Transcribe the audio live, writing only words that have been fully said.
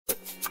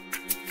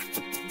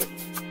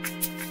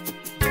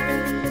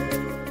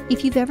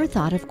If you've ever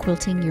thought of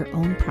quilting your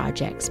own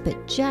projects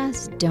but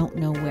just don't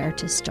know where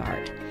to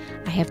start,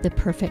 I have the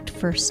perfect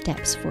first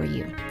steps for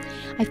you.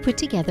 I've put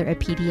together a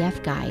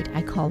PDF guide.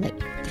 I call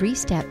it 3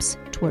 Steps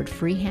Toward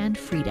Freehand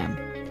Freedom.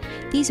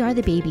 These are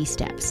the baby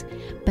steps,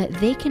 but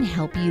they can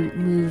help you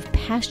move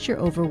past your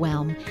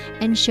overwhelm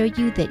and show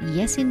you that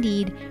yes,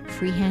 indeed,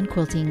 freehand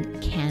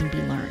quilting can be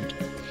learned.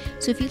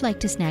 So if you'd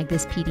like to snag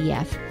this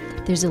PDF,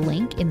 there's a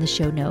link in the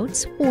show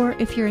notes, or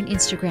if you're an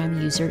Instagram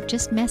user,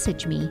 just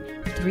message me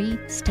 3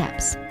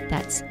 steps.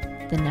 That's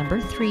the number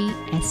 3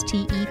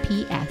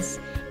 STEPS,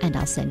 and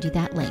I'll send you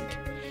that link.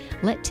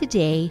 Let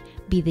today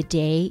be the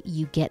day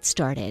you get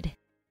started.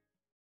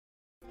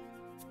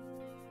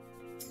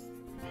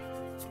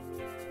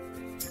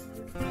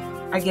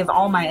 I give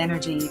all my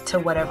energy to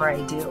whatever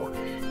I do.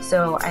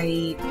 So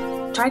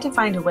I try to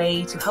find a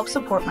way to help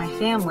support my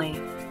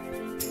family,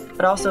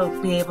 but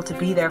also be able to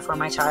be there for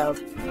my child.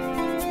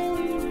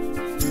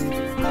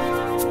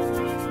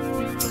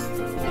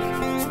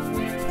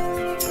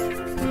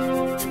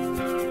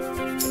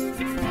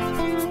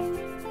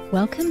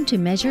 Welcome to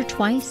Measure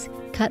Twice,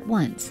 Cut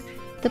Once,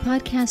 the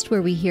podcast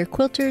where we hear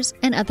quilters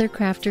and other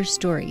crafters'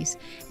 stories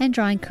and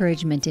draw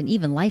encouragement and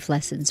even life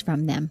lessons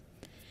from them.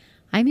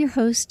 I'm your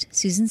host,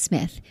 Susan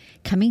Smith,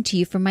 coming to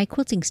you from my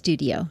quilting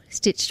studio,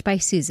 Stitched by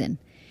Susan.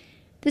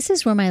 This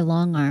is where my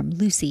long arm,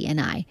 Lucy,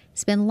 and I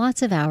spend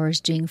lots of hours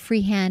doing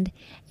freehand,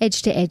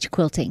 edge-to-edge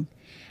quilting.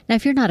 Now,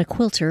 if you're not a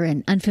quilter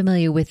and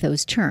unfamiliar with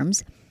those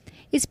terms,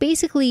 it's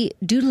basically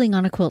doodling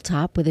on a quilt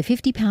top with a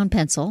 50-pound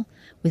pencil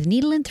with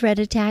needle and thread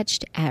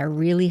attached at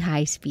really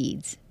high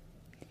speeds.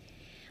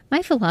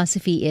 My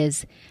philosophy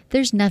is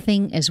there's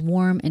nothing as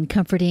warm and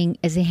comforting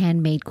as a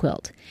handmade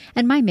quilt,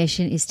 and my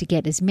mission is to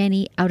get as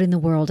many out in the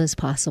world as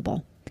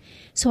possible.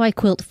 So I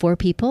quilt for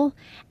people,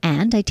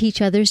 and I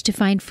teach others to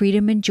find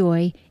freedom and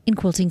joy in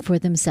quilting for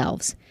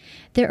themselves.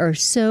 There are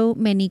so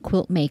many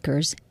quilt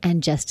makers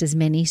and just as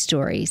many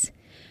stories.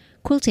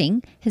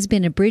 Quilting has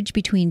been a bridge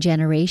between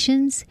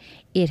generations.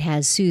 It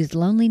has soothed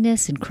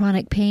loneliness and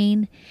chronic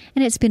pain,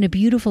 and it's been a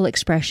beautiful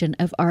expression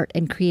of art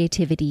and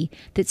creativity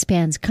that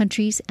spans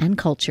countries and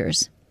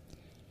cultures.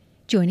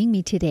 Joining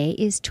me today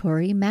is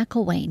Tori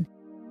McElwain.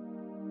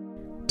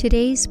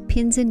 Today's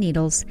Pins and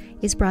Needles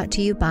is brought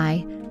to you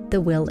by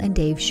The Will and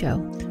Dave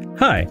Show.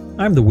 Hi,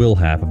 I'm the Will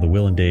half of The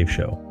Will and Dave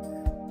Show,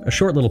 a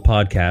short little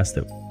podcast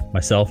that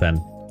myself and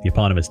the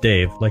eponymous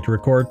Dave like to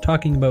record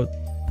talking about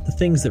the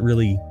things that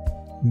really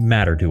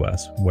matter to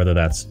us, whether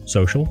that's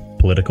social,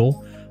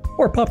 political,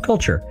 or pop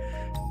culture.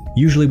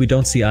 Usually we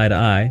don't see eye to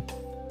eye,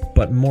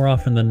 but more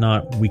often than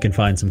not, we can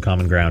find some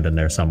common ground in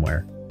there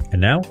somewhere.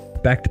 And now,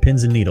 back to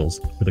Pins and Needles,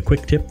 with a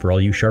quick tip for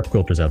all you sharp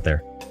quilters out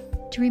there.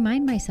 To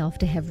remind myself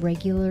to have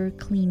regular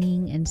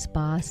cleaning and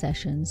spa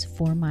sessions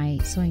for my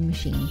sewing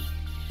machine,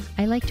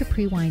 I like to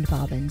pre-wind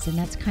bobbins, and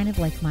that's kind of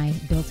like my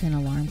built-in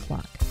alarm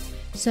clock.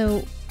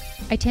 So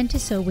I tend to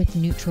sew with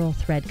neutral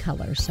thread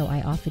colors, so I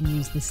often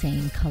use the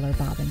same color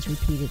bobbins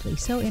repeatedly.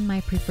 So in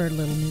my preferred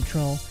little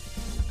neutral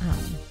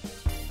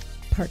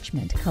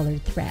parchment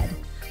colored thread,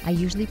 I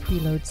usually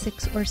preload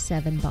 6 or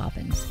 7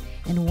 bobbins.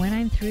 And when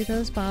I'm through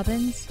those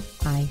bobbins,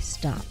 I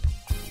stop.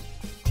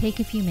 Take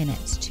a few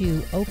minutes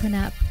to open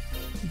up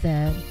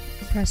the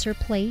presser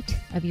plate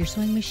of your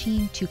sewing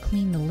machine to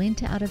clean the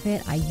lint out of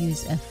it. I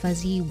use a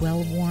fuzzy,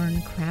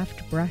 well-worn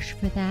craft brush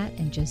for that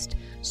and just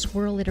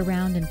swirl it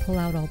around and pull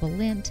out all the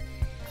lint.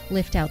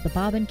 Lift out the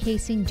bobbin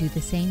casing, do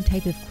the same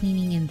type of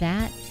cleaning in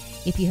that.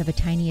 If you have a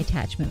tiny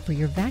attachment for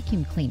your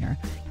vacuum cleaner,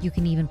 you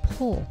can even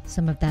pull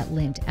some of that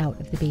lint out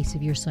of the base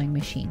of your sewing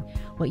machine.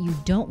 What you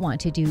don't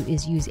want to do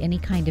is use any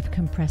kind of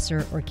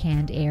compressor or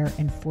canned air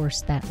and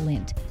force that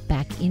lint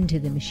back into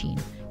the machine.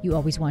 You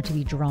always want to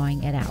be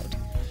drawing it out.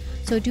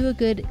 So do a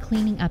good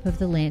cleaning up of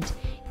the lint.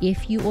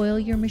 If you oil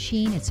your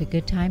machine, it's a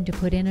good time to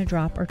put in a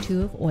drop or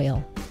 2 of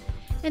oil.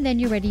 And then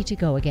you're ready to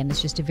go again.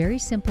 It's just a very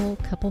simple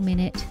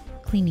couple-minute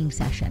cleaning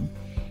session.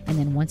 And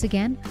then once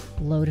again,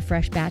 load a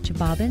fresh batch of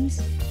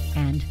bobbins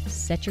and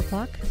set your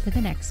clock for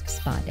the next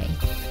spa day.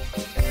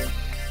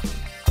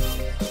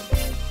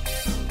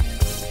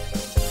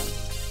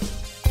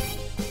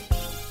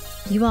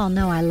 You all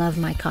know I love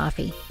my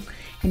coffee.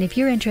 And if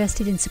you're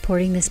interested in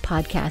supporting this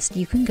podcast,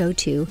 you can go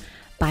to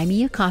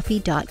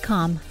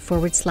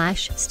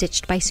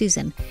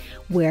buymeacoffee.com/StitchedBySusan,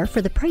 where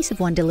for the price of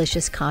one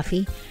delicious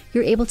coffee,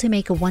 you're able to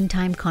make a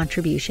one-time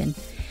contribution.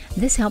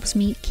 This helps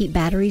me keep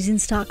batteries in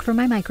stock for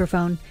my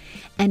microphone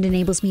and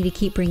enables me to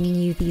keep bringing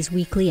you these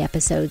weekly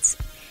episodes.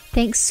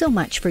 Thanks so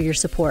much for your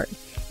support,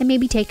 and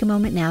maybe take a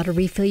moment now to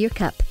refill your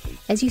cup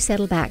as you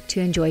settle back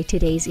to enjoy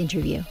today's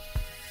interview.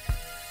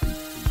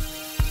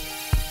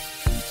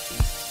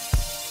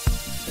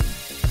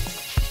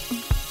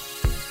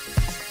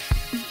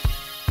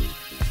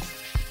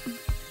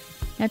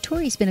 Now,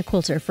 Tori's been a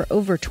quilter for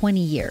over 20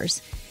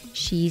 years.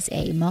 She's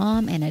a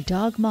mom and a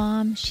dog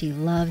mom. She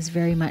loves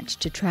very much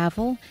to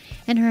travel,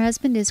 and her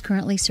husband is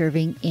currently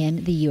serving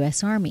in the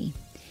U.S. Army.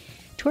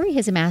 Tori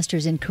has a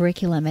master's in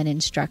curriculum and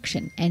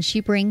instruction, and she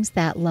brings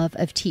that love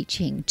of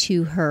teaching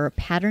to her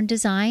pattern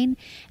design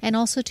and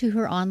also to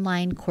her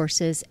online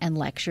courses and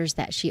lectures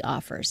that she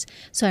offers.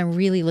 So I'm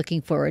really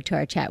looking forward to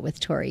our chat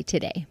with Tori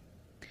today.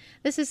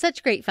 This is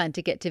such great fun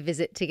to get to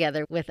visit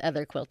together with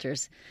other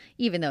quilters,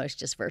 even though it's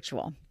just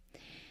virtual.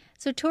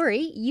 So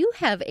Tori, you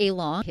have a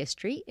long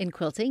history in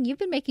quilting. You've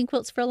been making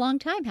quilts for a long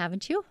time,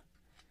 haven't you?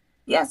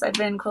 Yes, I've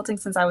been quilting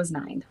since I was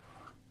 9.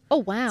 Oh,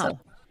 wow. So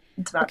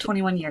it's about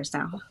 21 years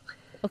now.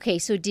 Okay,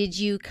 so did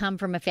you come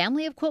from a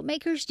family of quilt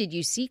makers? Did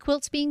you see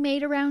quilts being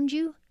made around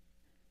you?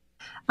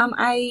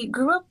 I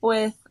grew up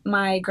with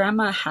my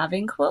grandma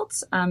having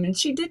quilts, and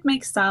she did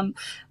make some,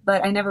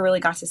 but I never really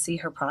got to see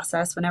her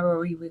process. Whenever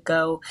we would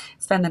go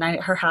spend the night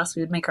at her house,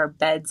 we would make our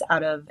beds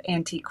out of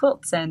antique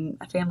quilts and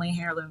family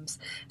heirlooms.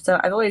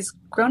 So I've always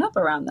grown up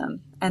around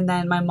them. And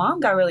then my mom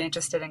got really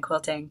interested in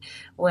quilting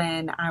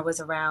when I was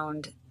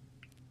around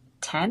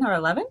 10 or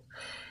 11.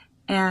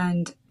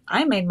 And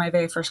I made my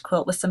very first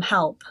quilt with some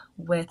help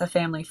with a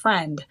family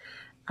friend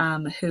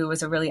who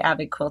was a really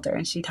avid quilter,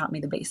 and she taught me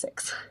the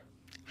basics.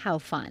 How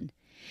fun.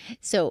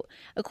 So,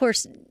 of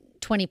course,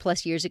 20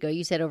 plus years ago,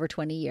 you said over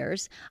 20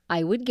 years,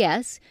 I would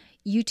guess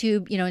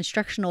YouTube,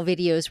 instructional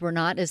videos were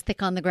not as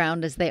thick on the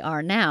ground as they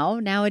are now.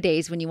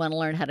 Nowadays, when you want to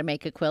learn how to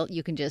make a quilt,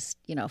 you can just,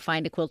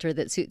 find a quilter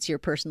that suits your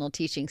personal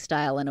teaching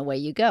style and away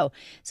you go.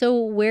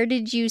 So where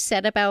did you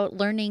set about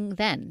learning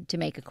then to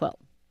make a quilt?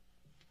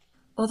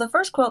 Well, the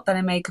first quilt that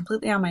I made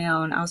completely on my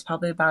own, I was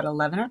probably about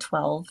 11 or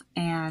 12,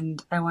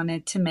 and I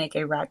wanted to make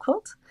a rag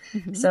quilt.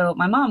 Mm-hmm. So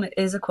my mom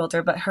is a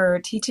quilter, but her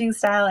teaching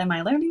style and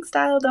my learning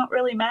style don't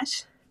really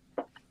mesh.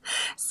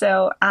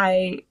 So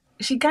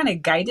she kind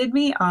of guided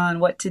me on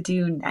what to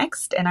do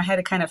next, and I had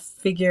to kind of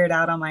figure it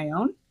out on my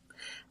own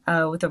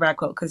with the rag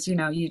quilt, because,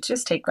 you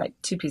just take like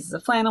 2 pieces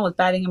of flannel with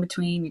batting in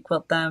between, you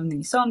quilt them, then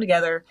you sew them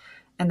together,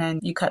 and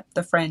then you cut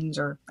the fringe,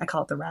 or I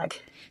call it the rag.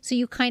 So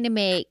you kind of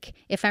make,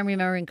 if I'm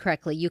remembering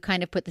correctly, you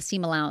kind of put the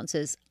seam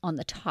allowances on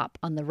the top,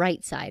 on the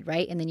right side,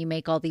 right? And then you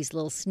make all these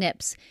little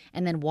snips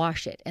and then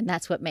wash it. And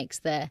that's what makes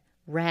the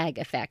rag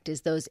effect,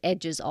 is those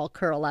edges all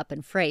curl up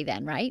and fray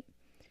then, right?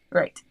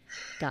 Right.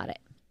 Got it.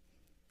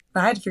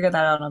 I had to figure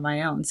that out on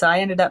my own. So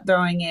I ended up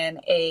throwing in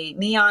a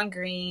neon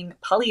green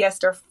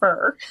polyester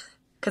fur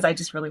because I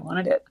just really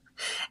wanted it.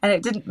 And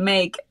it didn't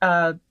make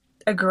a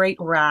great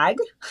rag.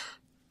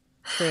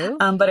 True.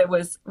 But it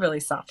was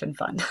really soft and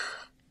fun.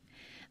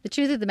 The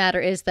truth of the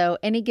matter is, though,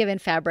 any given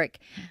fabric,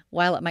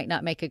 while it might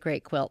not make a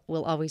great quilt,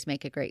 will always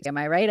make a great. Am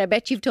I right? I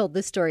bet you've told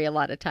this story a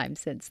lot of times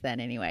since then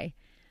anyway.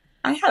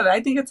 I have. I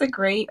think it's a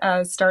great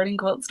starting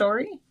quilt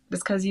story,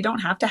 just because you don't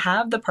have to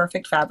have the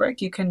perfect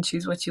fabric. You can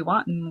choose what you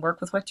want and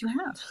work with what you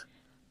have.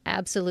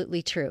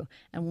 Absolutely true.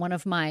 And one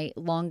of my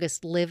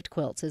longest lived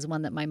quilts is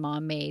one that my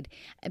mom made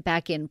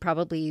back in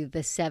probably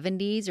the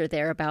 70s or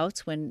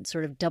thereabouts, when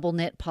sort of double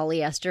knit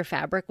polyester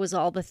fabric was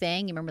all the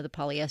thing. You remember the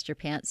polyester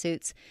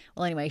pantsuits?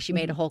 Well, anyway, she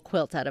made a whole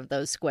quilt out of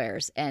those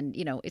squares. And,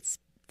 it's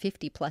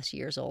 50 plus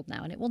years old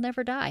now, and it will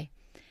never die.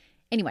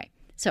 Anyway,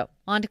 so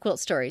on to quilt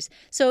stories.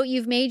 So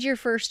you've made your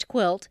first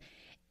quilt.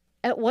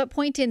 At what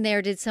point in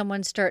there did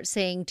someone start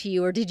saying to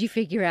you, or did you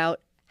figure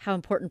out how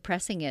important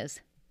pressing is?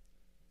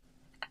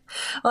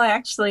 Well,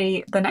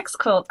 actually, the next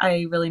quilt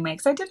I really made,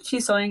 because I did a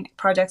few sewing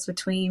projects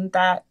between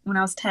that when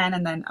I was 10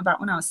 and then about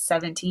when I was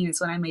 17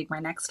 is when I made my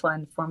next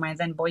one for my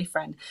then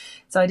boyfriend.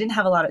 So I didn't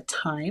have a lot of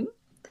time.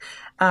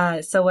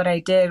 So what I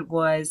did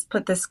was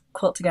put this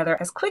quilt together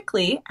as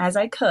quickly as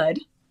I could.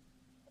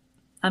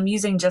 I'm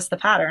using just the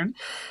pattern.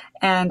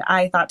 And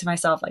I thought to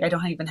myself, I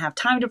don't even have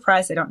time to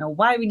press. I don't know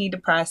why we need to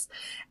press.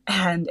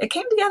 And it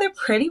came together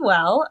pretty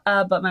well.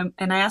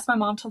 And I asked my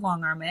mom to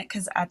long arm it,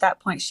 because at that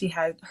point she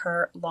had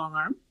her long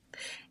arm.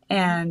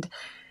 And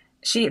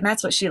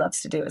that's what she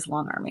loves to do, is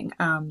long arming.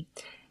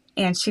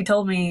 And she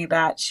told me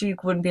that she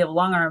wouldn't be able to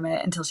long arm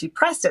it until she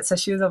pressed it. So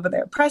she was over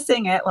there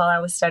pressing it while I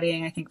was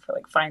studying, I think for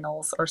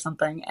finals or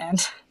something.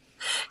 And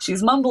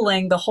she's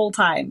mumbling the whole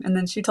time. And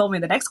then she told me,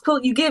 the next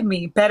quilt you give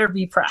me better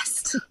be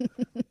pressed.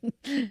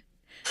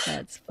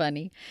 That's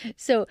funny.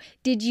 So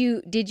did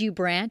you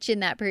branch in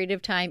that period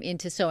of time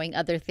into sewing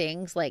other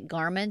things like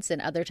garments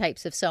and other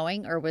types of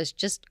sewing, or was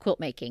just quilt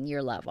making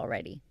your love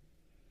already?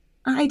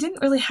 I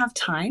didn't really have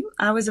time.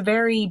 I was a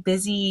very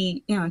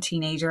busy,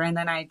 teenager, and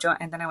then I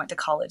went to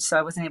college, so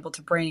I wasn't able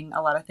to bring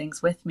a lot of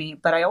things with me.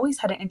 But I always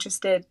had an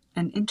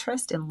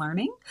interest in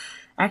learning.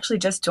 I actually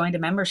just joined a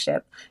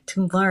membership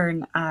to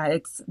learn.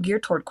 It's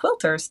geared toward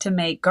quilters to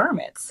make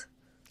garments.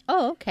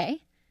 Oh,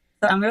 okay.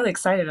 So I'm really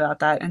excited about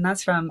that, and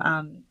that's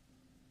from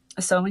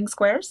Sewing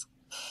Squares.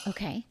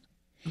 Okay,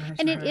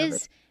 and it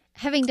is.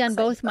 Having done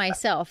both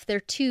myself, they're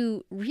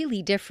two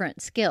really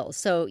different skills.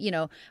 So,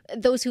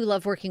 those who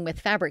love working with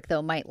fabric,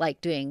 though, might like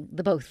doing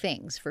the both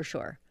things for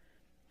sure.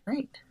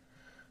 Right.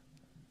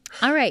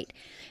 All right.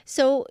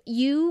 So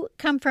you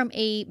come from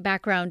a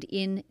background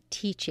in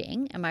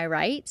teaching, am I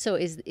right? So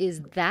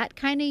is that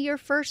kind of your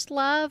first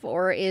love,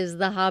 or is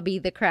the hobby,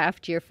 the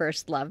craft, your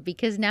first love?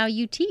 Because now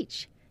you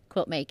teach.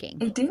 quilt making?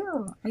 I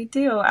do. I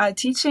do.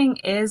 Teaching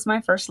is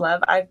my first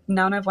love. I've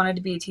wanted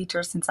to be a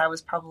teacher since I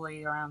was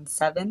probably around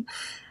 7.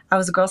 I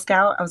was a Girl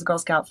Scout. I was a Girl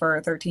Scout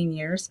for 13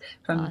 years,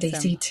 from Awesome.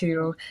 Daisy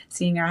to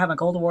senior. I have a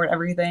gold award,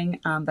 everything.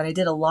 But I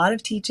did a lot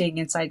of teaching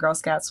inside Girl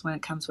Scouts when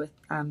it comes with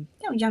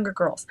younger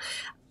girls.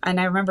 And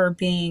I remember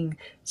being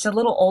just a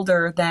little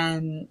older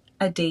than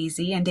a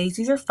Daisy, and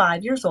Daisies are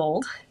 5 years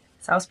old.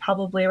 So I was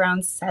probably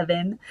around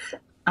 7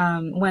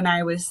 when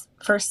I was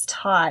first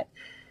taught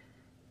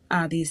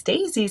these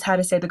Daisies how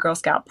to say the Girl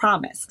Scout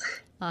promise.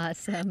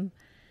 Awesome.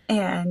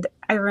 And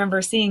I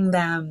remember seeing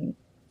them.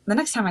 The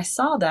next time I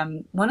saw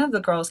them, one of the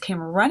girls came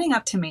running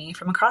up to me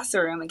from across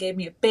the room and gave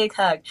me a big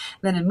hug,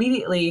 then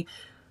immediately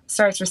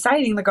starts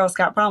reciting the Girl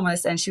Scout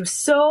promise, and she was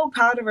so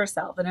proud of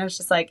herself. And it was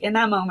just like, in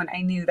that moment,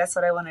 I knew that's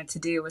what I wanted to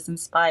do, was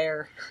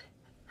inspire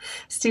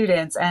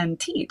students and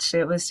teach.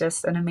 It was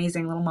just an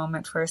amazing little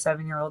moment for a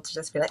 7-year-old to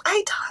just be like,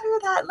 I taught her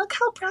that. Look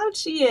how proud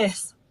she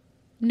is.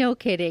 No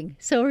kidding.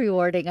 So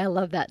rewarding. I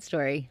love that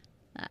story.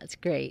 That's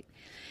great.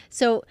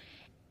 So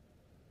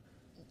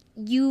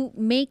you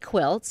make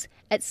quilts.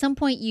 At some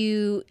point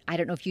I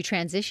don't know if you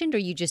transitioned or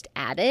you just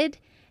added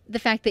the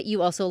fact that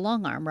you also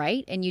long arm,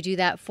 right? And you do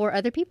that for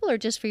other people or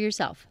just for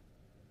yourself?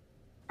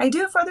 I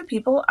do it for other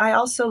people. I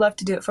also love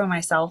to do it for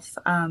myself.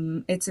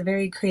 It's a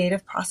very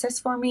creative process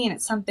for me, and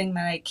it's something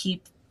that I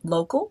keep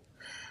local.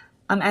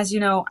 As you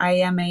know, I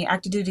am a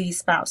active duty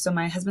spouse, so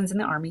my husband's in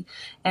the Army,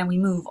 and we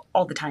move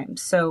all the time.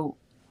 So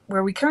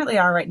where we currently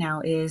are right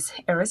now is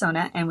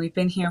Arizona, and we've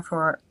been here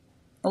for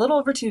a little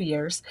over 2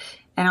 years.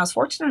 And I was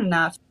fortunate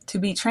enough to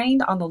be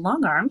trained on the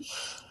long arm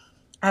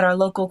at our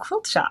local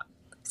quilt shop.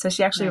 So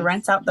she actually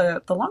rents out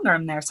the long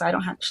arm there, so I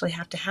don't actually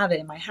have to have it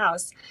in my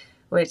house,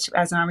 which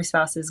as an Army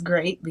spouse is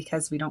great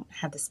because we don't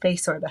have the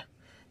space or the,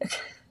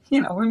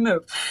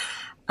 remove.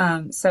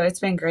 So it's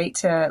been great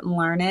to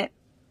learn it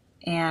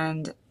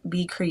and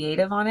be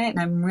creative on it. And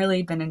I've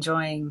really been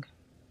enjoying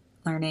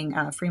learning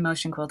free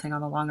motion quilting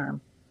on the long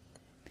arm.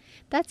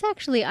 That's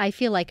actually, I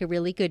feel like, a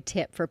really good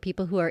tip for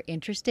people who are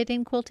interested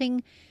in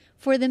quilting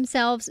for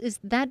themselves. Is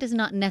that does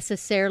not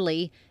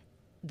necessarily,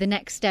 the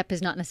next step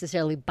is not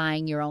necessarily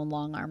buying your own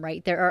long arm,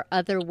 right? There are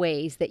other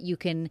ways that you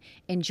can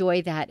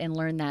enjoy that and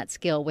learn that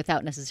skill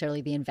without necessarily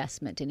the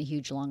investment in a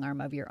huge long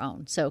arm of your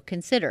own. So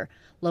consider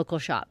local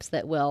shops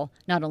that will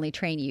not only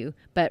train you,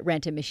 but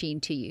rent a machine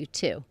to you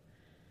too.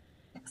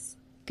 Yes.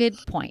 Good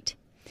point.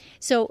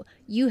 So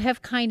you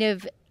have kind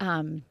of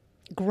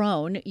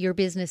grown your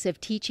business of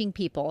teaching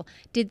people.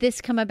 Did this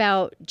come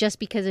about just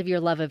because of your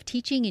love of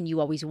teaching and you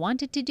always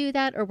wanted to do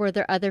that? Or were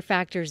there other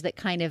factors that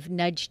kind of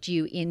nudged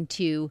you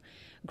into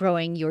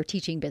growing your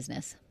teaching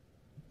business?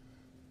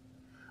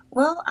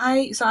 Well,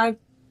 I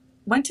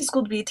went to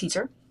school to be a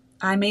teacher.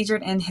 I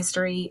majored in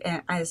history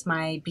as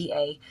my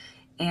BA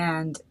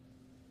and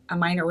a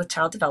minor with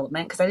child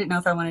development because I didn't know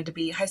if I wanted to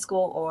be high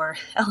school or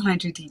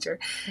elementary teacher.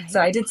 Right. So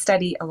I did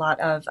study a lot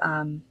of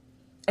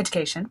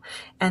education.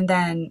 And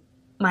then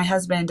my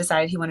husband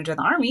decided he wanted to join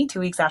the Army 2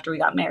 weeks after we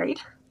got married.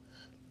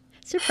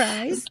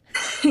 Surprise.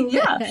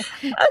 Yeah.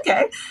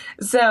 Okay.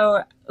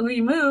 So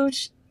we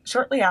moved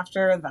shortly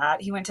after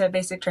that. He went to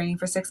basic training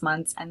for 6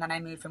 months, and then I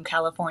moved from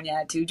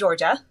California to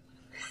Georgia.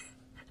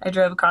 I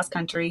drove across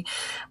country,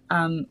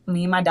 me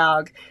and my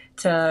dog,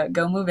 to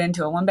go move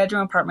into a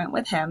 1-bedroom apartment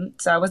with him.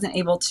 So I wasn't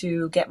able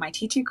to get my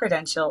teaching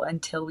credential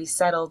until we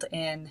settled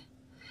in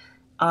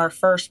our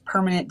first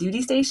permanent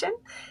duty station,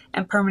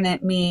 and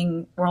permanent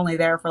meaning we're only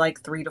there for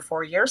like 3 to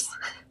 4 years.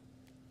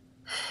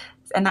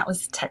 And that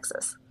was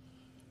Texas.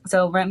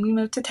 So when we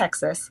moved to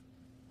Texas,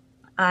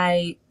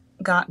 I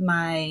got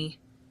my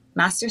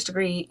master's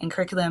degree in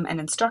curriculum and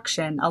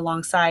instruction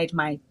alongside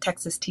my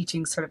Texas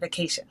teaching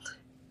certification.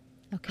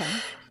 Okay.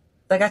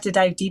 I got to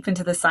dive deep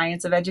into the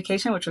science of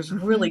education, which was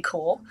really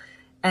cool.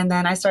 And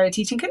then I started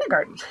teaching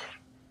kindergarten.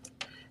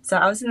 So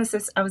I was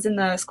in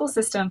the school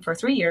system for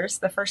 3 years,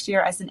 the first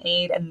year as an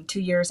aide and 2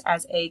 years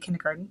as a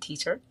kindergarten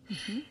teacher.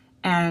 Mm-hmm.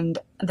 And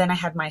then I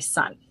had my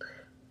son.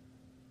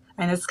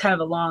 And it's kind of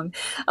a long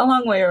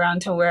way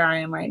around to where I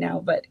am right now,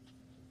 but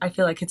I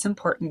feel like it's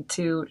important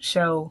to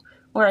show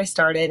where I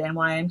started and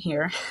why I'm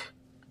here.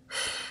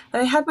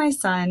 But I had my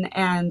son,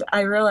 and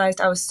I realized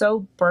I was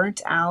so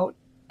burnt out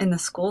in the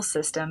school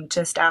system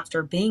just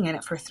after being in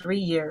it for 3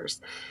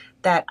 years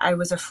that I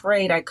was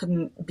afraid I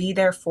couldn't be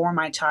there for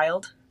my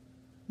child.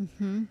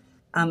 Mm-hmm.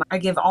 I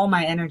give all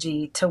my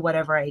energy to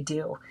whatever I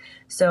do.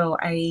 So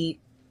I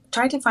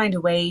tried to find a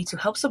way to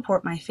help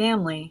support my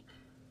family,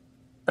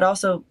 but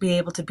also be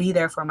able to be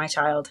there for my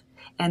child.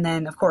 And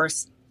then, of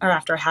course, or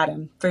after I had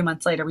him, 3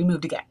 months later, we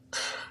moved again.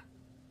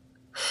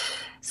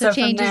 So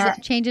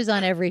changes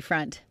on every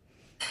front.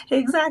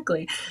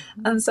 Exactly.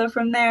 So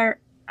from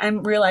there,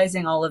 I'm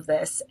realizing all of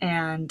this,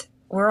 and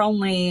we're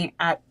only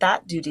at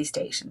that duty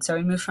station. So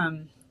we moved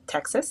from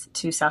Texas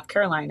to South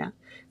Carolina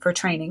for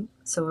training.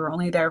 So we were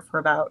only there for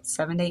about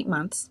 7 to 8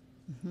 months.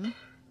 Mm-hmm.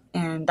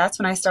 And that's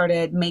when I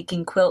started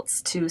making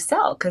quilts to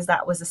sell, because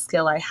that was a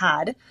skill I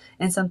had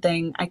and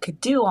something I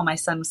could do while my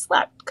son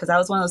slept, because I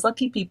was one of those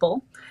lucky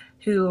people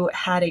who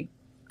had a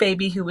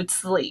baby who would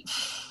sleep.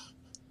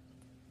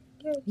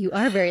 You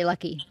are very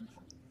lucky.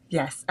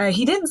 Yes.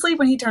 He didn't sleep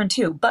when he turned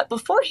 2, but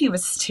before he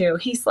was 2,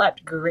 he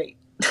slept great.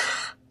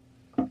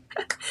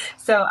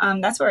 So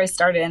that's where I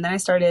started. And then I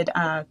started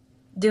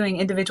doing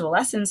individual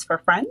lessons for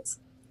friends.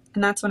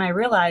 And that's when I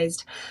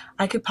realized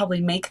I could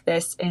probably make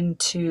this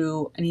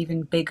into an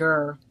even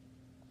bigger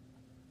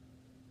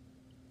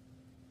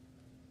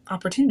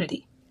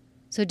opportunity.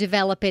 So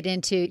develop it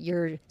into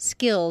your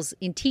skills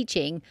in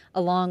teaching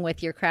along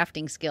with your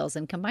crafting skills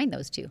and combine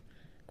those two.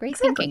 Great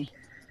thinking.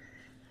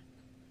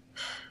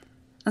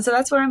 And so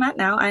that's where I'm at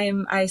now.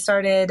 I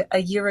started a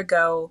year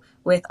ago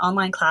with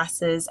online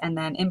classes and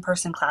then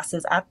in-person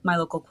classes at my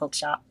local quilt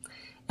shop.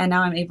 And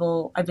now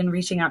I've been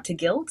reaching out to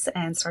guilds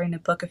and starting to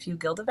book a few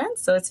guild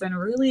events. So it's been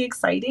really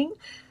exciting.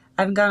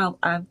 I've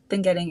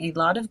been getting a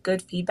lot of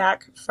good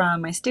feedback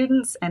from my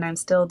students, and I'm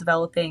still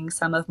developing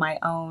some of my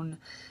own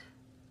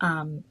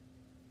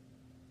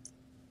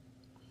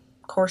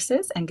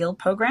courses and guild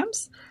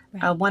programs.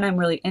 Right. One I'm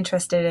really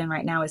interested in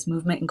right now is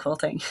movement and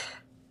quilting,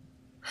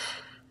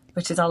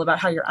 which is all about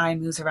how your eye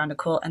moves around a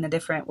quilt and the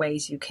different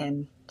ways you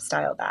can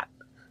style that.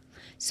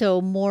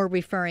 So more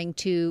referring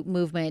to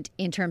movement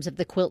in terms of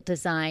the quilt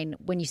design.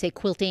 When you say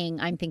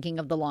quilting, I'm thinking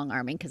of the long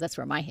arming because that's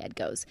where my head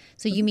goes.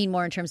 So you mean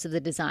more in terms of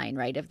the design,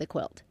 right, of the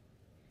quilt?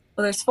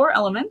 Well, there's 4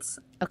 elements.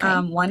 Okay.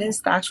 One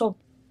is the actual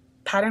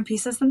pattern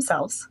pieces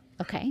themselves.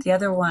 Okay. The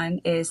other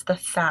one is the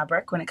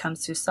fabric when it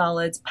comes to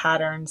solids,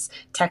 patterns,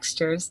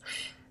 textures.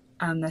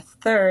 The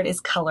third is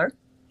color.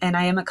 And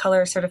I am a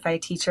color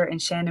certified teacher in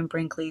Shannon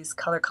Brinkley's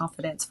Color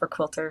Confidence for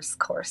Quilters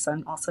course. So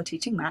I'm also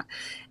teaching that.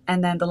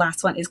 And then the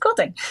last one is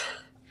quilting.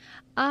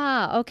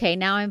 Ah, okay.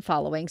 Now I'm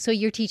following. So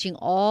you're teaching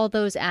all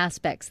those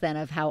aspects then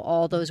of how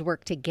all those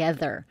work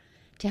together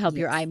to help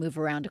your eye move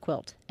around a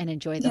quilt and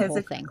enjoy the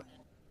whole thing.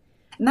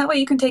 And that way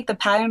you can take the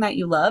pattern that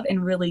you love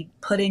and really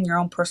put in your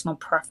own personal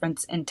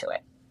preference into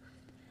it.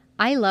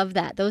 I love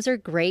that. Those are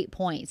great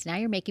points. Now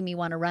you're making me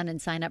want to run and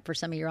sign up for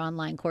some of your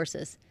online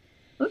courses.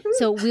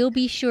 So we'll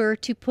be sure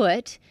to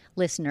put,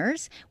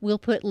 listeners, we'll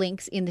put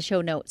links in the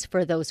show notes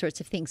for those sorts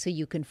of things so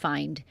you can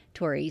find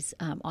Tori's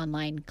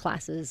online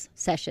classes,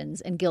 sessions,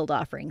 and guild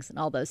offerings and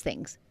all those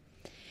things.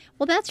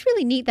 Well, that's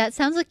really neat. That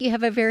sounds like you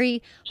have a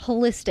very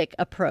holistic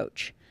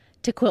approach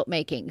to quilt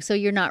making. So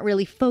you're not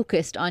really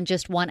focused on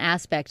just one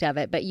aspect of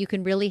it, but you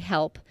can really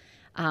help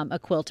a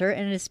quilter,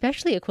 and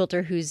especially a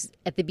quilter who's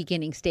at the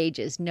beginning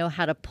stages, know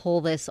how to pull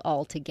this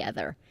all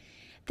together.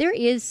 There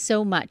is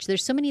so much.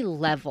 There's so many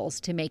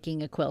levels to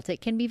making a quilt. It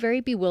can be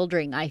very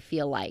bewildering, I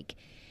feel like.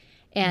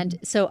 And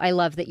so I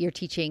love that you're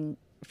teaching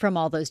from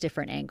all those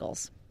different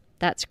angles.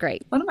 That's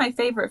great. One of my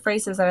favorite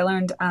phrases that I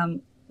learned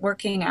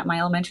working at my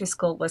elementary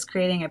school was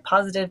creating a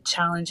positive,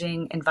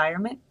 challenging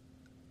environment.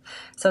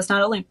 So it's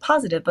not only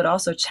positive, but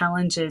also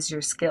challenges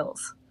your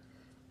skills.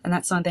 And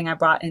that's something I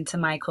brought into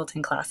my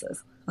quilting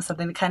classes.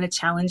 Something to kind of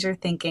challenge your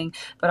thinking,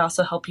 but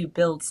also help you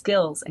build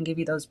skills and give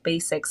you those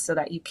basics so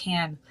that you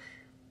can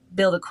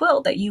build a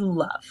quilt that you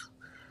love.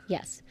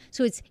 Yes.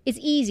 So it's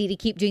easy to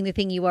keep doing the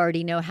thing you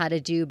already know how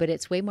to do, but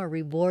it's way more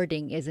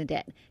rewarding, isn't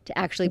it? To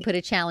actually put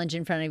a challenge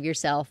in front of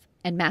yourself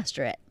and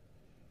master it.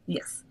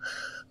 Yes.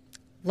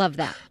 Love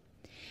that.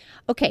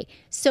 Okay.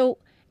 So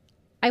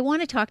I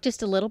want to talk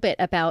just a little bit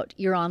about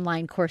your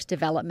online course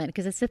development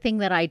because it's the thing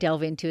that I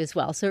delve into as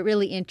well. So it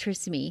really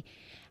interests me.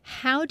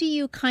 How do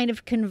you kind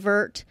of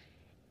convert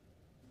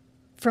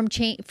from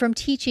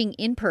teaching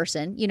in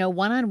person,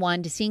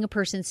 one-on-one to seeing a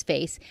person's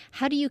face?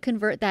 How do you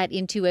convert that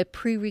into a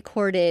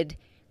pre-recorded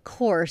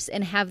course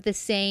and have the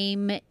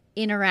same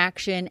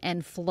interaction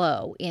and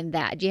flow in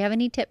that? Do you have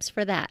any tips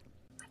for that?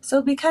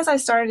 So because I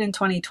started in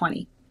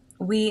 2020,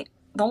 the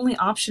only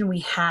option we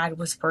had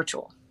was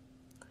virtual.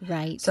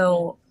 Right.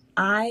 So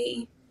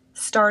I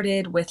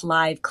started with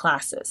live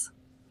classes.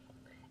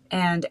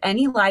 And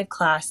any live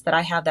class that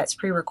I have that's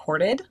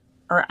pre-recorded,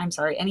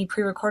 any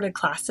pre-recorded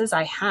classes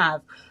I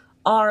have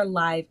are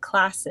live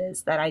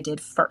classes that I did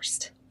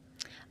first.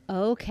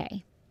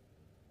 Okay.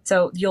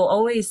 So you'll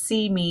always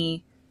see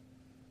me,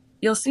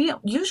 you'll see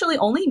usually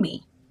only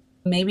me.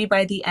 Maybe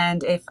by the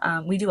end, if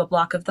we do a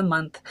block of the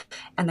month,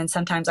 and then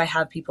sometimes I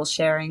have people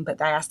sharing, but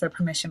I ask their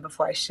permission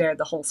before I share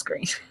the whole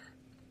screen.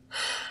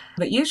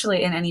 But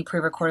usually in any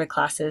pre-recorded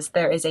classes,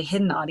 there is a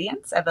hidden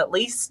audience of at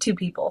least 2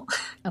 people.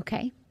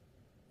 Okay.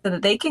 So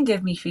that they can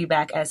give me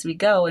feedback as we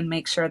go and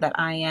make sure that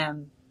I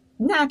am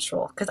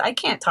natural, because I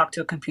can't talk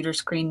to a computer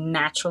screen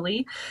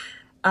naturally.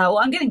 Well,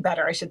 I'm getting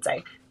better, I should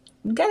say.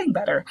 I'm getting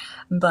better,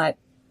 but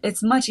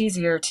it's much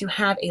easier to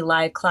have a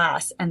live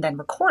class and then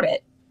record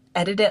it,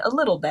 edit it a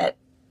little bit.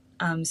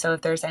 So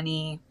if there's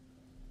any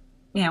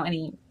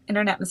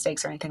internet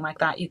mistakes or anything like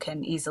that, you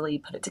can easily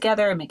put it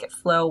together and make it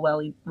flow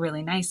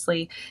really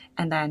nicely,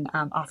 and then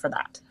offer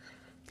that.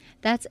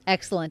 That's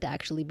excellent,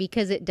 actually,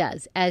 because it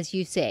does, as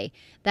you say,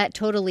 that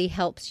totally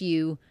helps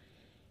you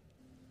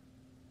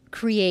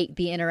create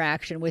the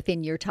interaction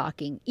within your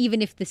talking. Even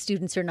if the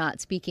students are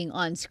not speaking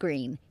on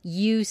screen,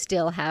 you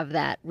still have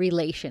that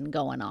relation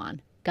going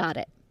on. Got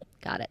it.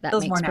 That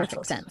makes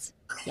perfect sense.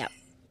 Yep.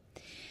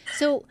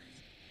 So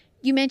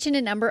You mentioned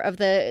a number of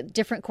the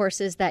different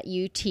courses that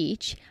you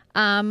teach.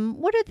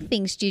 What are the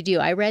things do you do?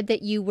 I read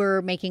that you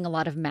were making a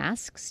lot of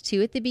masks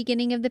too at the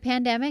beginning of the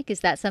pandemic.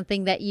 Is that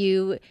something that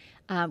you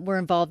were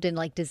involved in,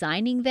 like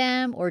designing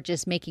them or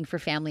just making for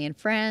family and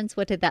friends?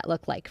 What did that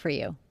look like for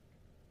you?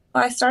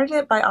 Well, I started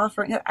it by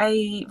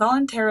I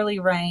voluntarily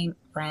ran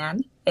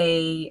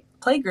a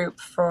play group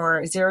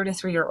for 0 to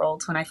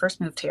 3-year-olds when I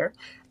first moved here.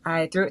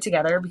 I threw it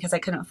together because I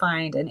couldn't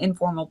find an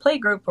informal play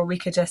group where we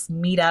could just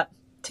meet up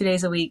 2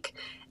 days a week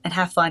and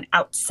have fun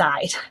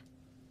outside.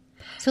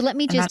 So let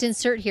me just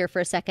insert here for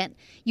a second.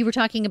 You were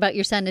talking about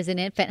your son as an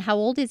infant. How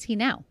old is he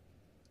now?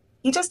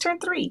 He just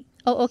turned 3.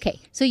 Oh, okay.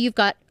 So you've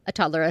got a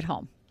toddler at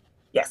home.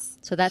 Yes.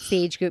 So that's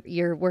the age group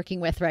you're working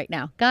with right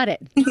now. Got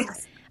it.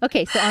 Yes.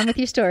 Okay, so on with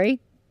your story.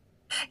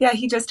 Yeah,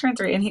 he just turned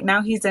 3, and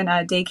now he's in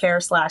a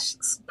daycare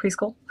 /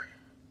 preschool.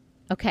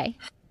 Okay.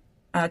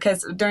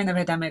 Because during the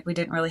pandemic, we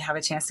didn't really have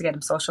a chance to get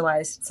him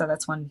socialized. So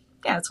that's one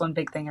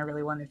big thing I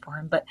really wanted for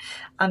him. But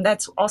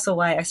that's also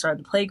why I started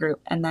the play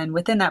group. And then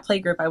within that play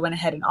group, I went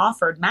ahead and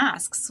offered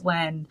masks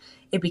when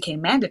it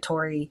became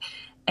mandatory.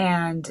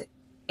 And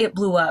it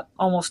blew up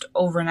almost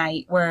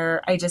overnight,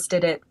 where I just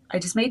did it. I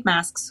just made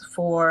masks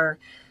for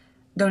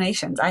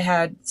donations. I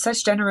had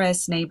such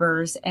generous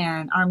neighbors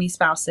and Army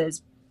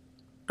spouses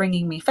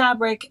bringing me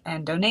fabric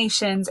and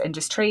donations and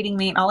just trading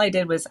me. And all I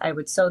did was I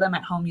would sew them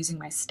at home using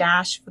my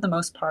stash for the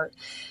most part.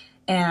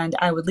 And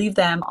I would leave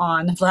them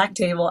on the black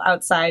table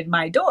outside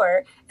my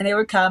door, and they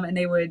would come and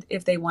they would,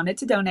 if they wanted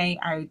to donate,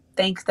 I would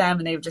thank them,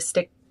 and they would just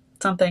stick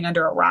something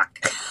under a rock.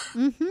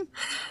 Mm-hmm.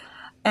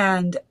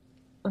 And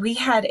we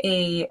had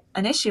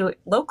an issue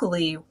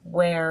locally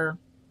where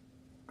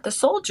the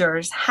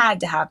soldiers had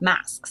to have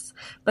masks,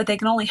 but they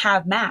can only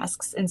have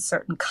masks in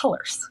certain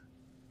colors.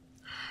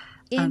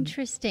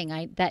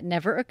 Interesting. That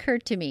never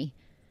occurred to me.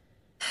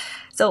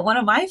 So one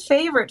of my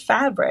favorite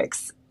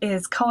fabrics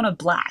is Kona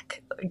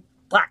black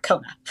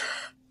Kona.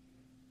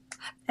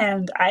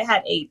 And I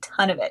had a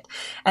ton of it.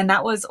 And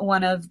that was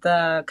one of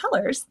the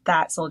colors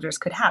that soldiers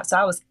could have. So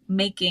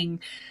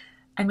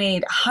I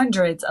made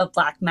hundreds of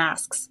black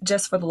masks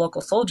just for the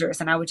local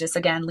soldiers. And I would just,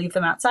 again, leave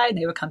them outside, and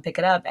they would come pick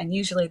it up. And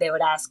usually they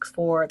would ask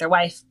for their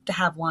wife to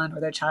have one or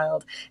their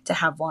child to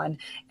have one.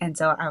 And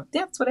so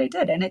that's what I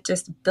did. And it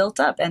just built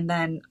up. And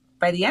then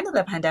by the end of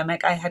the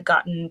pandemic, I had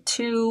gotten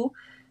 2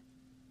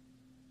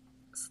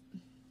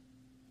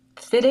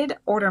 fitted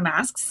order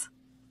masks.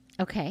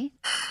 Okay.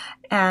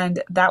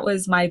 And that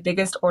was my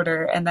biggest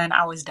order. And then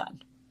I was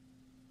done.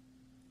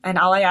 And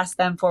all I asked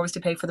them for was to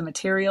pay for the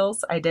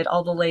materials. I did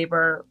all the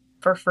labor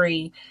for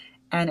free.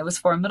 And it was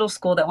for a middle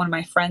school that one of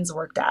my friends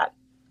worked at,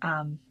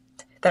 that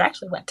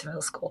actually went to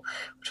middle school,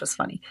 which was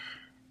funny.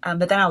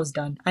 But then I was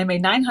done. I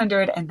made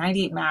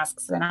 998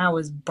 masks, and I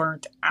was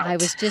burnt out. I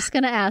was just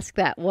going to ask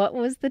that. What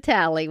was the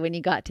tally when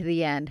you got to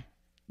the end?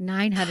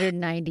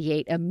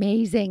 998.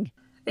 Amazing.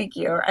 Thank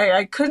you.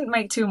 I couldn't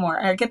make 2 more.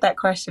 I get that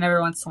question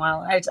every once in a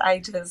while.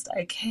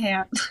 I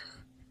can't.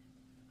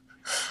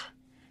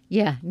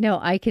 Yeah, no,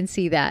 I can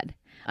see that.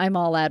 I'm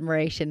all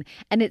admiration.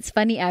 And it's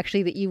funny,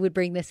 actually, that you would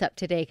bring this up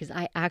today, because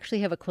I actually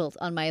have a quilt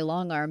on my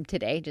long arm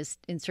today, just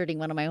inserting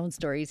one of my own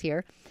stories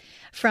here,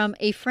 from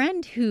a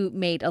friend who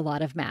made a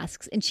lot of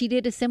masks. And she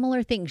did a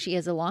similar thing. She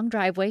has a long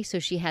driveway, so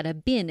she had a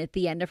bin at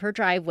the end of her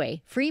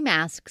driveway, free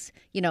masks,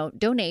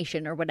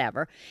 donation or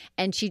whatever.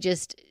 And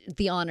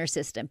the honor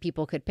system,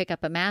 people could pick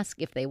up a mask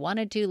if they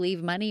wanted to,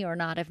 leave money, or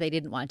not if they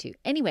didn't want to.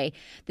 Anyway,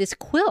 this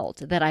quilt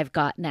that I've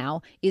got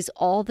now is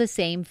all the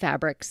same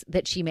fabrics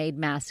that she made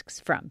masks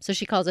from. So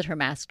she calls it her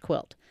masked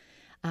quilt.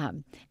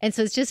 And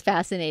so it's just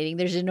fascinating.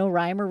 There's no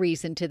rhyme or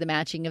reason to the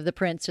matching of the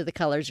prints or the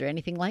colors or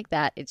anything like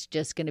that. It's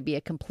just going to be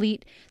a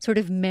complete sort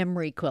of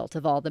memory quilt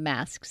of all the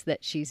masks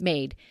that she's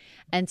made.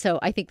 And so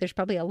I think there's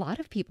probably a lot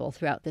of people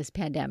throughout this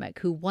pandemic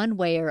who one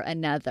way or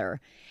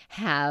another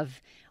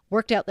have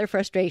worked out their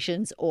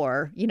frustrations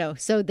or,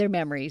 sewed their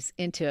memories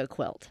into a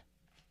quilt.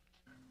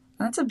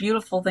 That's a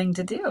beautiful thing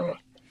to do.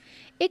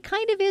 It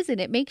kind of is,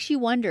 and it makes you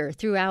wonder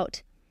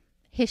throughout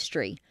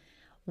history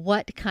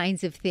what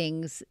kinds of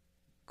things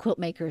quilt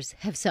makers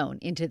have sewn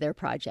into their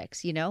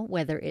projects,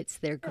 whether it's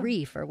their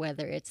grief or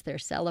whether it's their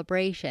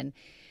celebration,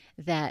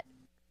 that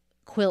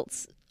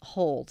quilts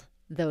hold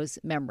those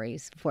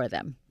memories for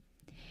them.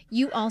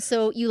 You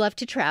love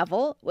to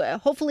travel. Well,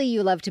 hopefully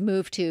you love to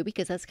move too,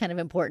 because that's kind of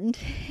important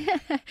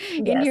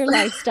in your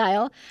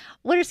lifestyle.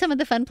 What are some of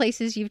the fun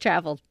places you've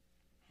traveled?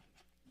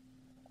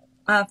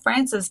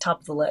 France is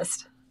top of the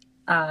list.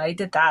 I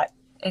did that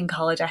in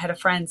college. I had a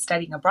friend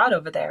studying abroad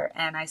over there,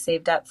 and I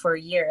saved up for a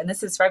year. And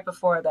this is right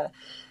before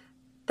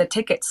the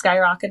ticket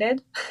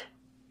skyrocketed.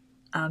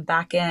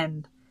 Back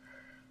in,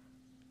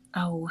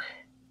 I want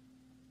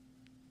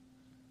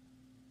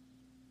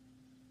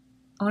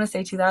to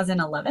say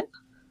 2011.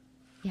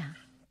 Yeah.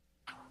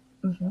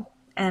 Mm-hmm.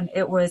 And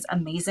it was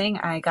amazing.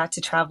 I got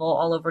to travel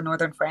all over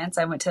northern France.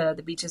 I went to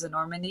the beaches of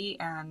Normandy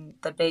and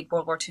the big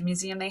World War II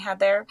museum they had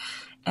there.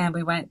 And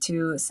we went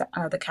to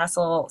the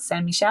Castle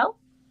Saint-Michel.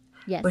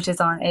 Yes. Which is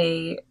on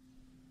a,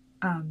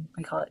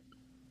 we call it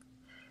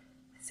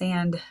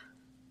sand.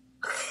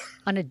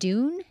 On a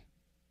dune?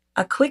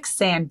 A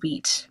quicksand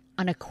beach.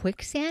 On a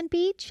quicksand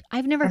beach?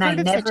 I've never heard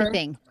of such a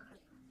thing.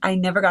 I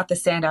never got the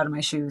sand out of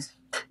my shoes.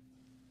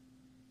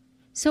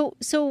 So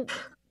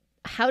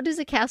how does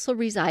a castle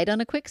reside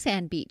on a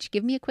quicksand beach?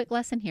 Give me a quick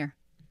lesson here.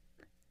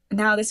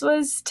 Now, this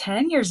was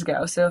 10 years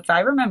ago, so if I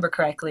remember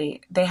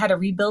correctly, they had to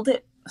rebuild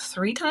it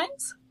 3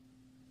 times.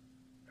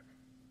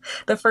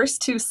 The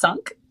first 2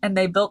 sunk, and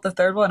they built the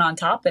third one on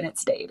top, and it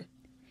stayed.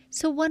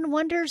 So one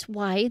wonders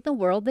why in the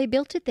world they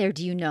built it there.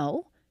 Do you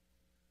know?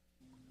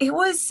 It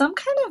was some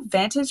kind of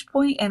vantage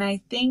point, and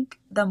I think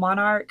the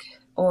monarch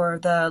or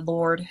the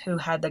lord who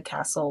had the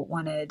castle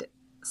wanted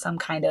some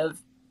kind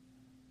of,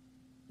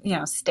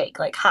 stake,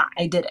 like, ha,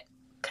 I did it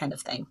kind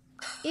of thing.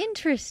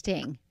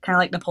 Interesting. Kind of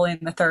like Napoleon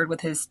III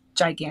with his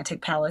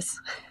gigantic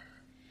palace.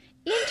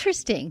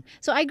 Interesting.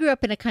 So I grew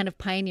up in a kind of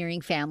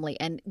pioneering family,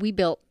 and we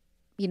built,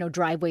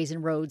 driveways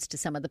and roads to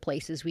some of the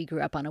places we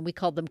grew up on, and we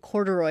called them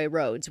corduroy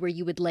roads, where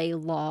you would lay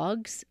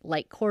logs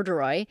like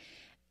corduroy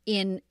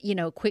in,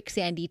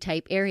 quicksandy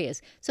type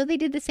areas. So they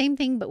did the same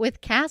thing, but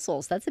with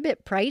castles. That's a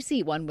bit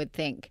pricey, one would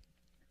think.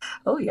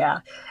 Oh, yeah.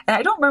 And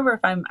I don't remember if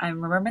I'm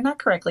remembering that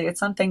correctly. It's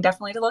something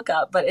definitely to look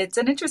up, but it's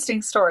an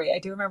interesting story. I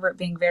do remember it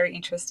being very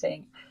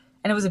interesting.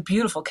 And it was a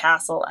beautiful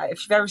castle.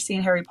 If you've ever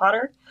seen Harry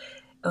Potter,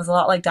 it was a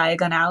lot like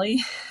Diagon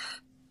Alley.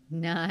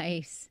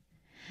 Nice.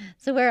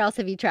 So where else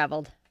have you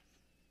traveled?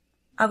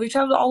 We've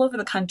traveled all over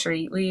the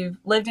country. We've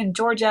lived in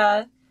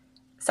Georgia,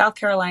 South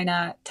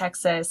Carolina,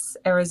 Texas,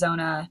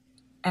 Arizona,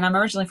 and I'm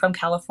originally from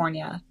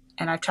California.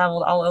 And I've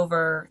traveled all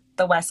over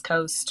the West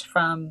Coast,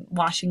 from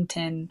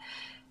Washington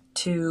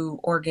to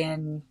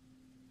Oregon,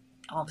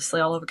 obviously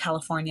all over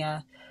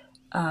California.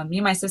 Me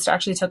and my sister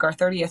actually took our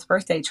 30th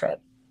birthday trip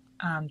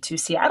to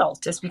Seattle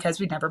just because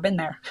we'd never been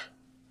there.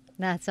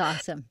 That's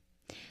awesome.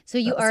 So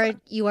you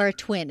are a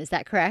twin, is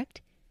that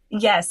correct?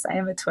 Yes, I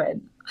am a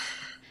twin.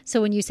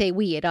 So when you say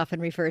we, it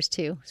often refers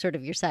to sort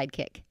of your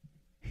sidekick.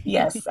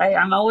 Yes,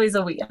 I'm always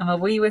a we. I'm a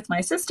we with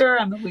my sister.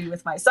 I'm a we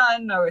with my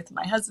son or with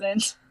my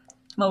husband.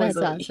 I'm always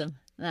That's a we. awesome.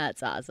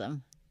 That's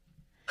awesome.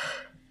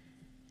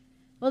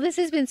 Well, this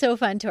has been so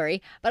fun,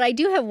 Tori, but I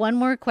do have one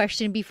more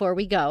question before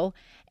we go,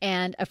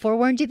 and I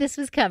forewarned you this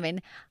was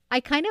coming.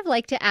 I kind of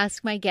like to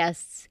ask my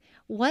guests,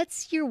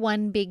 what's your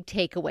one big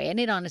takeaway? And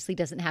it honestly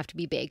doesn't have to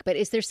be big, but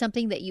is there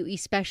something that you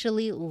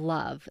especially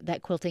love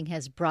that quilting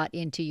has brought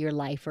into your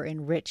life or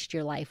enriched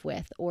your life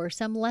with, or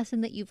some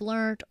lesson that you've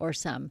learned, or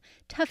some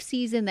tough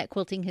season that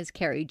quilting has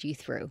carried you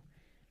through?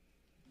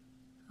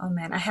 Oh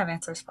man, I have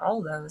answers for all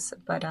of those,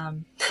 but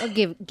Well,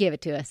 give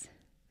it to us.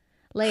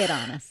 Lay it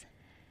on us.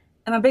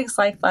 And my biggest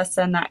life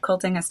lesson that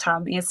quilting has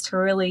taught me is to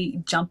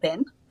really jump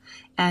in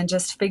and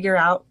just figure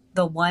out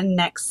the one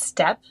next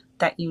step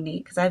that you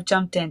need. Because I've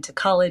jumped into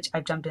college,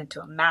 I've jumped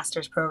into a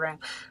master's program,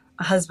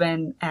 a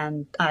husband,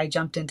 and I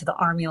jumped into the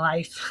Army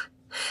life.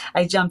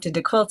 I jumped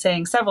into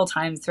quilting several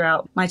times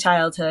throughout my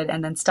childhood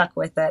and then stuck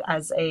with it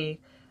as a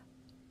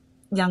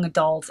young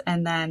adult.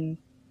 And then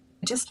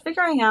just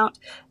figuring out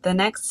the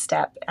next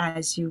step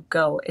as you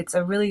go. It's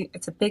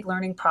a big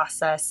learning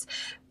process,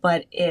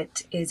 but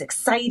it is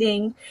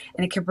exciting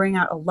and it can bring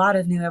out a lot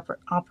of new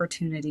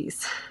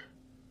opportunities.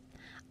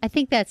 I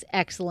think that's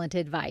excellent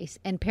advice.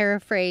 And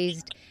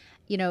paraphrased,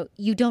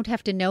 you don't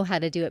have to know how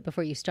to do it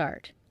before you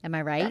start. Am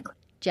I right? Exactly.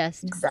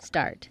 Just Exactly.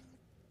 start.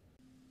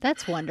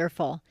 That's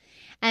wonderful.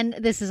 And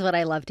this is what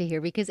I love to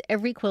hear, because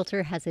every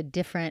quilter has a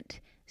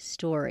different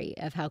story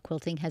of how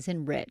quilting has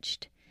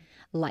enriched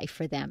life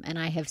for them. And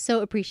I have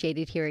so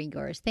appreciated hearing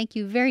yours. Thank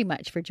you very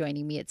much for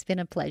joining me. It's been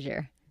a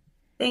pleasure.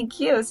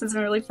 Thank you. This has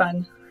been really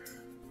fun.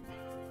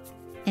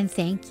 And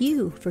thank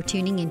you for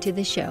tuning into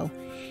the show.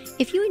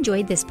 If you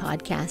enjoyed this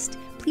podcast,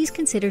 please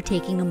consider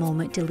taking a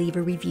moment to leave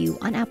a review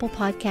on Apple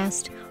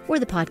Podcast or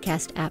the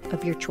podcast app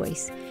of your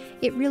choice.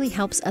 It really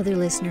helps other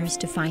listeners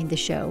to find the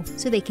show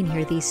so they can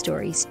hear these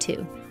stories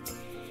too.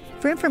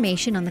 For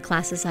information on the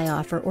classes I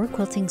offer or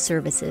quilting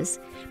services,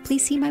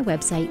 please see my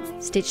website,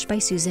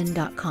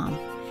 StitchedBySusan.com.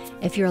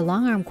 If you're a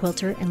long-arm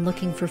quilter and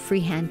looking for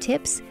freehand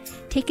tips,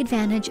 take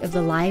advantage of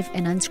the live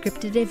and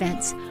unscripted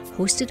events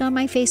hosted on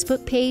my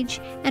Facebook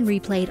page and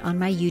replayed on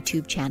my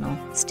YouTube channel,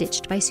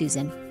 Stitched by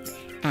Susan.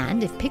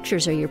 And if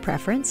pictures are your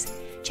preference,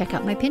 check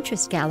out my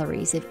Pinterest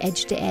galleries of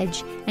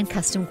edge-to-edge and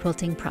custom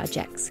quilting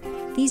projects.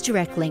 These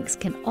direct links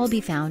can all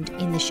be found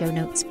in the show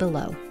notes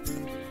below.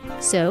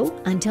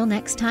 So, until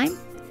next time,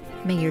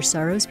 may your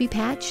sorrows be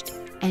patched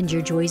and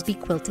your joys be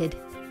quilted.